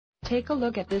take a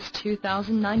look at this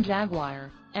 2009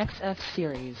 Jaguar XF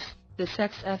Series. This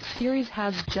XF Series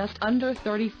has just under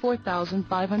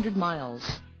 34,500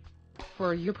 miles.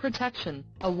 For your protection,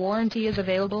 a warranty is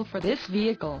available for this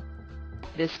vehicle.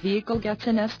 This vehicle gets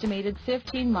an estimated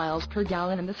 15 miles per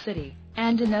gallon in the city,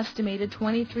 and an estimated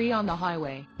 23 on the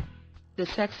highway. This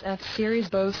XF Series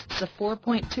boasts a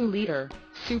 4.2-liter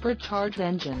supercharged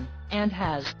engine, and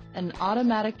has an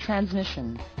automatic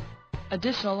transmission.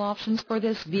 Additional options for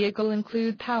this vehicle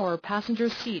include power passenger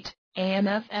seat,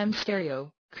 AM/FM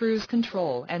stereo, cruise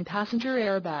control and passenger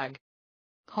airbag.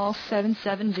 Call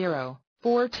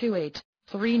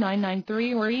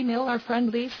 770-428-3993 or email our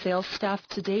friendly sales staff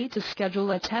today to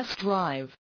schedule a test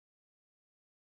drive.